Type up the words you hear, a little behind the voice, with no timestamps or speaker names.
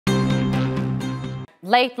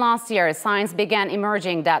Late last year, signs began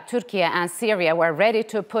emerging that Turkey and Syria were ready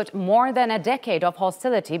to put more than a decade of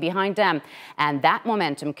hostility behind them. And that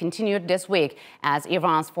momentum continued this week as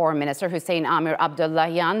Iran's Foreign Minister Hossein Amir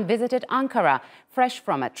Abdollahian visited Ankara, fresh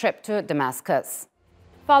from a trip to Damascus.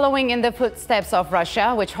 Following in the footsteps of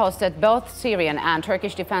Russia, which hosted both Syrian and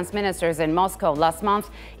Turkish defense ministers in Moscow last month,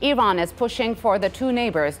 Iran is pushing for the two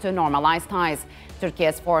neighbors to normalize ties.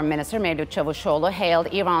 Turkey's Foreign Minister Mevlut Cavusoglu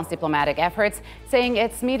hailed Iran's diplomatic efforts, saying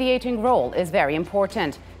its mediating role is very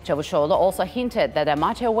important. Cavusoglu also hinted that a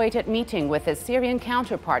much-awaited meeting with his Syrian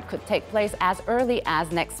counterpart could take place as early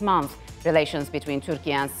as next month. Relations between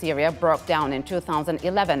Turkey and Syria broke down in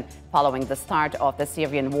 2011 following the start of the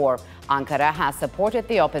Syrian war. Ankara has supported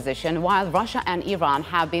the opposition, while Russia and Iran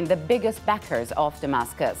have been the biggest backers of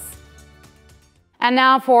Damascus. And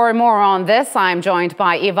now for more on this, I'm joined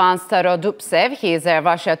by Ivan Starodubtsev. He is a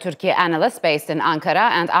Russia-Turkey analyst based in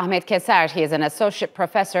Ankara, and Ahmet Keser. He is an associate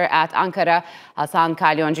professor at Ankara Hasan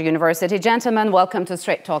Kalyoncu University. Gentlemen, welcome to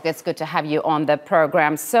Straight Talk. It's good to have you on the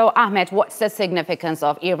program. So, Ahmet, what's the significance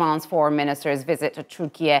of Iran's foreign minister's visit to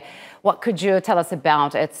Turkey? What could you tell us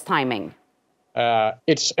about its timing?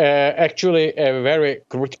 It's actually a very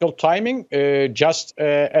critical timing, just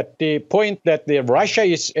at the point that Russia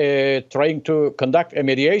is trying to conduct a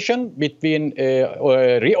mediation between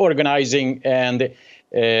reorganizing and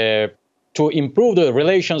to improve the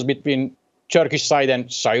relations between Turkish side and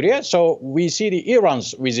Syria. So we see the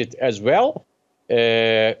Iran's visit as well.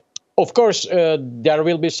 Of course, there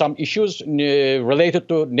will be some issues related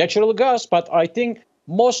to natural gas, but I think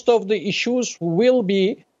most of the issues will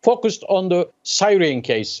be focused on the Syrian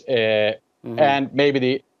case and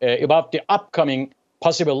maybe about the upcoming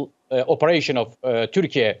possible operation of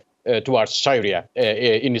Turkey towards Syria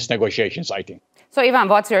in its negotiations, I think. So, Ivan,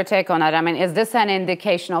 what's your take on it? I mean, is this an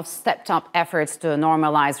indication of stepped-up efforts to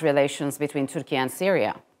normalize relations between Turkey and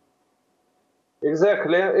Syria?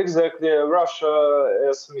 Exactly. Russia,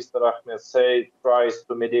 as Mr. Ahmed said, tries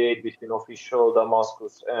to mediate between official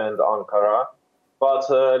Damascus and Ankara. But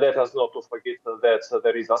let us not forget that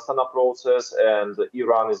there is Astana process and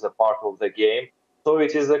Iran is a part of the game. So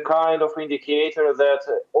it is a kind of indicator that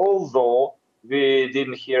although we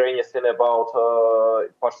didn't hear anything about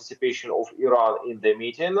participation of Iran in the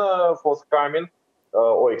meeting forthcoming,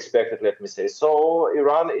 or expected, let me say. So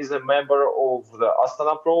Iran is a member of the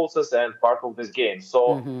Astana process and part of this game.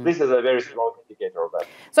 So this is a very strong indicator of that.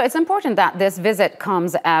 So it's important that this visit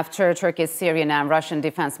comes after Turkey's Syrian and Russian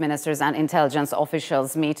defense ministers and intelligence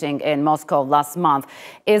officials meeting in Moscow last month.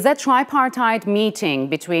 Is a tripartite meeting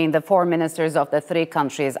between the foreign ministers of the three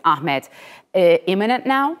countries, Ahmed, imminent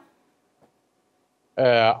now?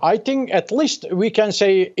 I think at least we can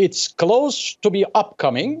say it's close to be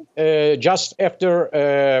upcoming just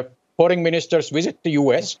after foreign ministers visit the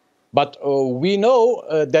U.S. But we know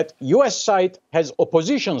that U.S. side has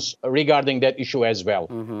oppositions regarding that issue as well.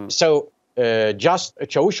 So just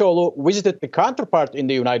Cavusoglu visited the counterpart in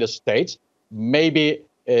the United States, maybe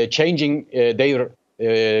changing their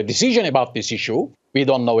decision about this issue. We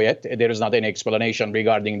don't know yet. There is not any explanation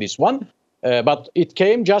regarding this one. But it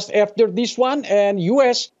came just after this one, and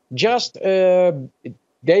U.S. just,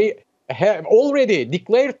 they have already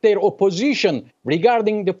declared their opposition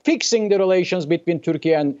regarding the fixing the relations between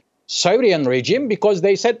Turkey and Syrian regime, because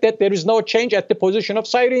they said that there is no change at the position of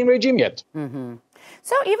Syrian regime yet.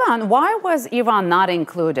 So, Ivan, why was Iran not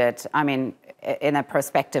included, I mean, in a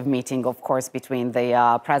prospective meeting, of course, between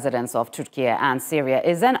the presidents of Turkey and Syria?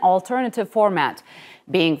 Is an alternative format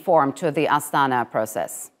being formed to the Astana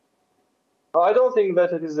process? I don't think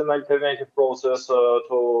that it is an alternative process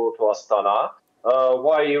to Astana.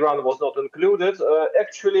 Why Iran was not included?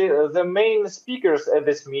 Actually, the main speakers at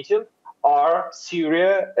this meeting are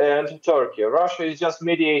Syria and Turkey. Russia is just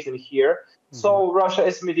mediating here. So Russia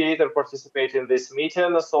as mediator participates in this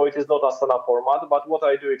meeting. So it is not Astana format. But what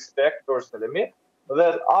I do expect personally,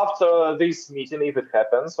 that after this meeting, if it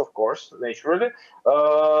happens, of course, naturally,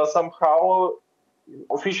 somehow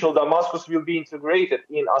official Damascus will be integrated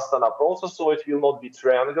in Astana process, so it will not be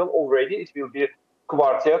triangle already, it will be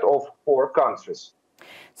quartet of 4 countries.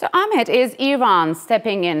 So, Ahmed, is Iran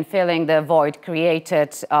stepping in, filling the void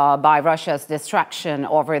created by Russia's distraction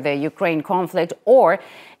over the Ukraine conflict, or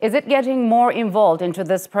is it getting more involved into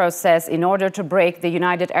this process in order to break the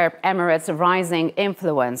United Arab Emirates' rising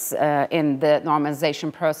influence in the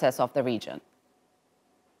normalization process of the region?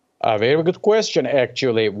 A very good question,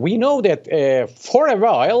 actually. We know that for a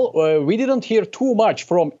while, we didn't hear too much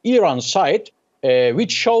from Iran's side,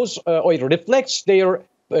 which shows or it reflects their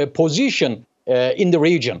position in the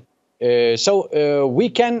region. We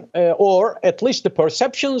can, or at least the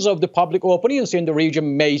perceptions of the public opinions in the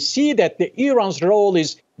region may see that Iran's role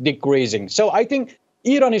is decreasing. So I think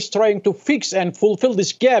Iran is trying to fix and fulfill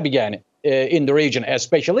this gap again in the region,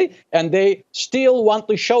 especially, and they still want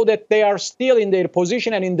to show that they are still in their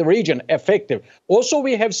position and in the region effective. Also,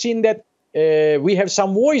 we have seen that we have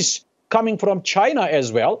some voice coming from China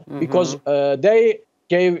as well, because they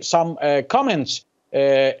gave some comments,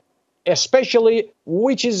 especially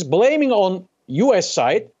which is blaming on U.S.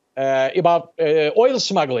 side about oil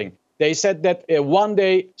smuggling. They said that one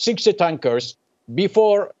day 60 tankers,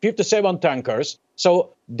 before 57 tankers. So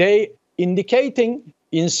they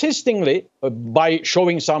insistingly, by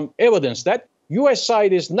showing some evidence that U.S.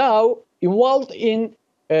 side is now involved in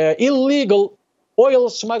illegal oil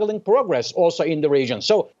smuggling progress also in the region.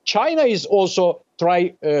 So China is also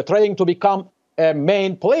trying to become a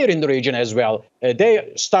main player in the region as well.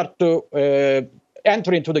 They start to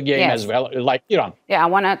enter into the game as well, like Iran. Yeah, I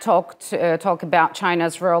want to talk about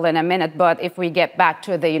China's role in a minute, but if we get back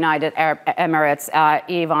to the United Arab Emirates,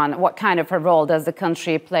 Ivan, what kind of a role does the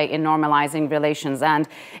country play in normalizing relations? And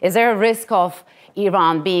is there a risk of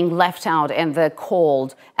Iran being left out in the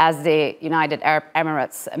cold as the United Arab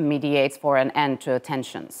Emirates mediates for an end to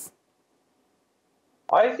tensions?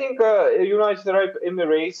 I think United Arab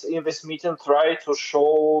Emirates in this meeting try to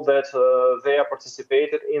show that they are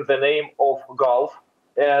participated in the name of Gulf,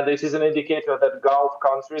 and it is an indicator that Gulf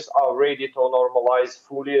countries are ready to normalize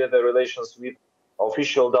fully the relations with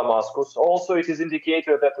official Damascus. Also, it is an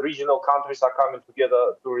indicator that regional countries are coming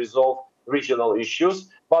together to resolve regional issues.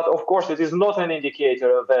 But of course, it is not an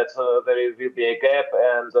indicator that there will be a gap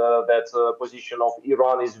and that position of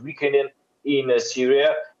Iran is weakening in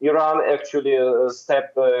Syria. Iran actually is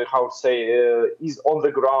on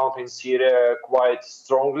the ground in Syria quite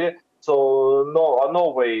strongly. So no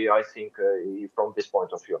way, I think, from this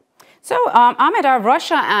point of view. So, Amir, are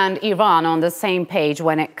Russia and Iran on the same page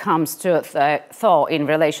when it comes to thaw in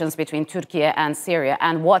relations between Turkey and Syria,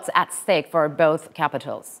 and what's at stake for both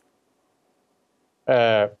capitals?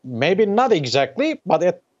 Maybe not exactly, but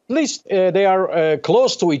at least they are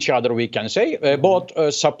close to each other, we can say. Both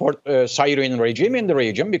support Syrian regime in the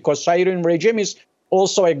region, because Syrian regime is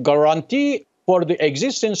also a guarantee for the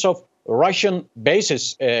existence of Russian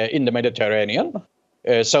bases in the Mediterranean.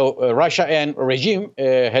 So Russia and regime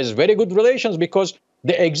has very good relations, because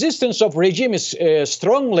the existence of regime is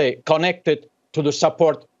strongly connected to the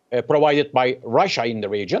support provided by Russia in the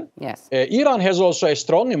region. Yes. Iran has also a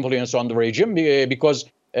strong influence on the region because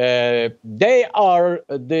they are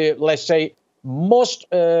the, let's say, most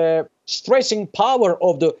stressing power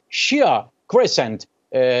of the Shia crescent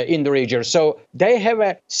in the region. So they have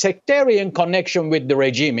a sectarian connection with the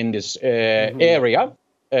regime in this area.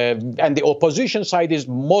 And the opposition side is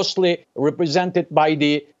mostly represented by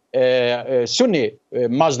the Sunni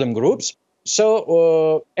Muslim groups.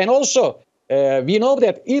 So, and also, we know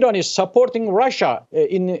that Iran is supporting Russia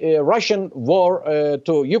in Russian war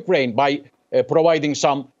to Ukraine by providing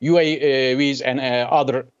some UAVs and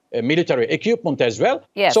other military equipment as well.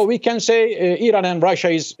 Yes. So we can say Iran and Russia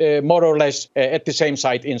is more or less at the same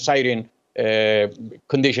side in Syrian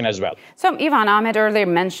condition as well. So, Ivan, Ahmed earlier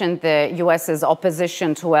mentioned the U.S.'s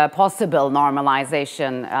opposition to a possible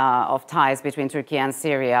normalization of ties between Turkey and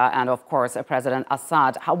Syria and, of course, President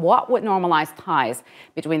Assad. What would normalized ties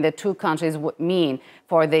between the two countries would mean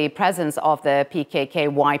for the presence of the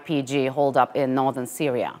PKK-YPG holdup in northern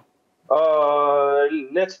Syria?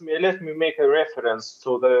 Let me make a reference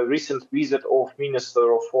to the recent visit of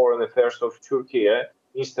Minister of Foreign Affairs of Turkey,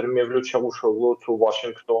 Mr. Mevlut Cavusoglu, to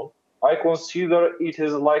Washington. I consider it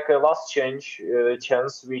is like a last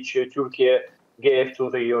chance which Turkey gave to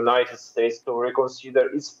the United States to reconsider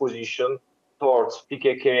its position towards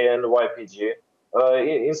PKK and YPG.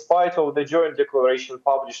 In spite of the joint declaration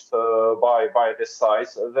published by the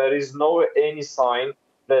sides, there is no any sign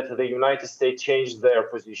that the United States changed their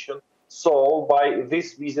position. So by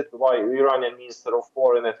this visit by Iranian Minister of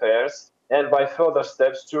Foreign Affairs and by further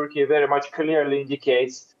steps, Turkey very much clearly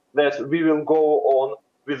indicates that we will go on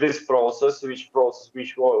with this process, which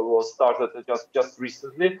was started just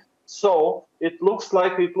recently. So it looks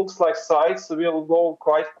like sides will go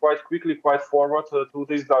quite quickly, quite forward to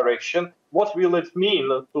this direction. What will it mean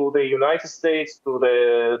to the United States, to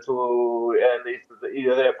their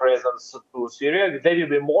presence to Syria? They will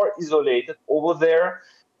be more isolated over there.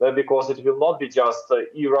 Because it will not be just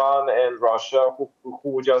Iran and Russia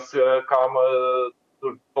who just come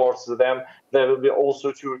towards them. There will be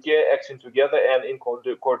also Turkey acting together and in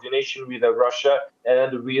coordination with Russia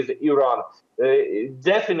and with Iran.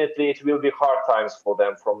 Definitely, it will be hard times for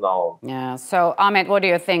them from now on. Yeah. So, Ahmet, what do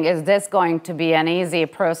you think? Is this going to be an easy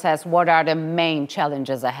process? What are the main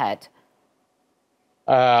challenges ahead?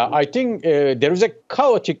 I think there is a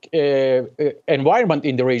chaotic environment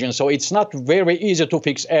in the region, so it's not very easy to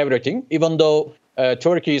fix everything, even though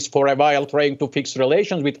Turkey is for a while trying to fix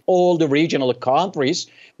relations with all the regional countries.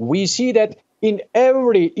 We see that in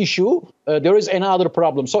every issue, there is another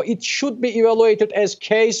problem. So it should be evaluated as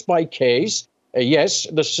case by case. Yes,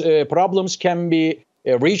 the problems can be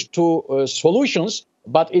reached to solutions,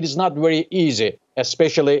 but it is not very easy,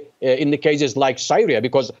 especially in the cases like Syria,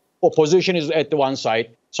 because opposition is at the one side,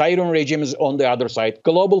 Syrian regime is on the other side,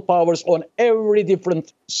 global powers on every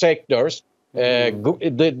different sectors.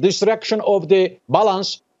 The destruction of the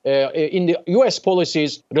balance in the U.S.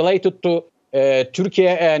 policies related to Turkey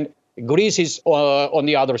and Greece is on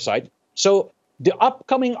the other side. So the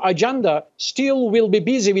upcoming agenda still will be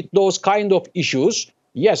busy with those kind of issues.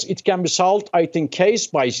 Yes, it can be solved, I think, case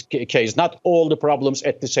by case, not all the problems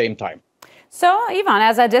at the same time. So, Ivan,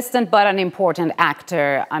 as a distant but an important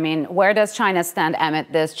actor, I mean, where does China stand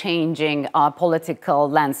amid this changing political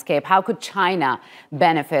landscape? How could China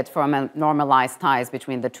benefit from normalized ties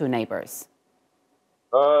between the two neighbors?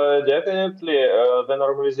 Definitely, the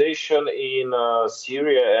normalization in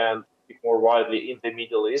Syria and more widely in the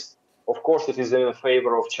Middle East, of course, it is in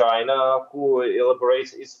favor of China, who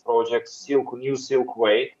elaborates its project New Silk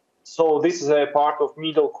Way. So this is a part of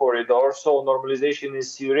middle corridor. So normalization in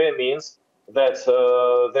Syria means that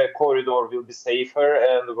the corridor will be safer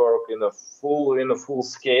and work in a full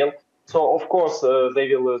scale. So, of course,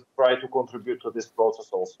 they will try to contribute to this process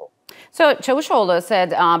also. So, Cavusoglu said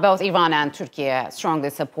both Iran and Turkey strongly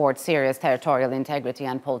support Syria's territorial integrity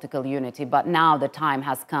and political unity, but now the time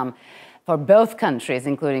has come for both countries,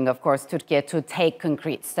 including, of course, Turkey, to take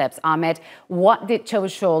concrete steps. Ahmet, what did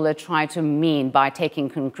Cavusoglu try to mean by taking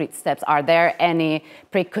concrete steps? Are there any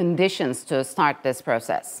preconditions to start this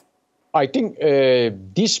process? I think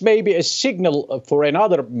this may be a signal for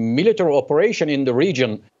another military operation in the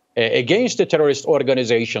region against the terrorist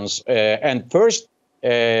organizations. And first,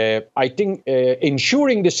 I think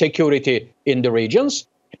ensuring the security in the regions,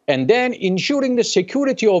 and then ensuring the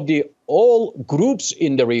security of the all groups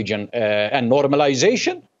in the region and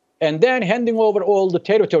normalization, and then handing over all the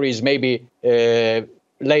territories maybe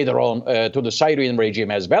later on to the Syrian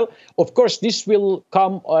regime as well. Of course, this will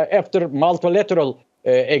come after multilateral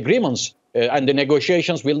agreements, and the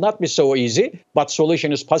negotiations will not be so easy, but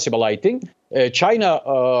solution is possible, I think. China,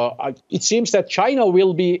 it seems that China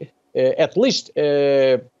will be, at least,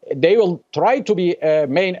 they will try to be a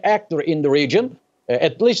main actor in the region,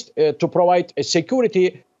 at least to provide a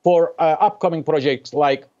security for upcoming projects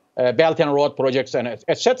like Belt and Road projects and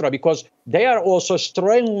etc., because they are also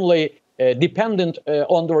strongly dependent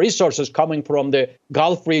on the resources coming from the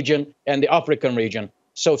Gulf region and the African region.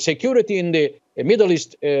 So security in the Middle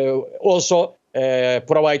East also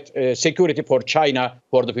provide security for China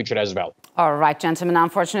for the future as well. All right, gentlemen,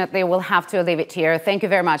 unfortunately, we'll have to leave it here. Thank you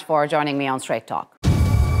very much for joining me on Straight Talk.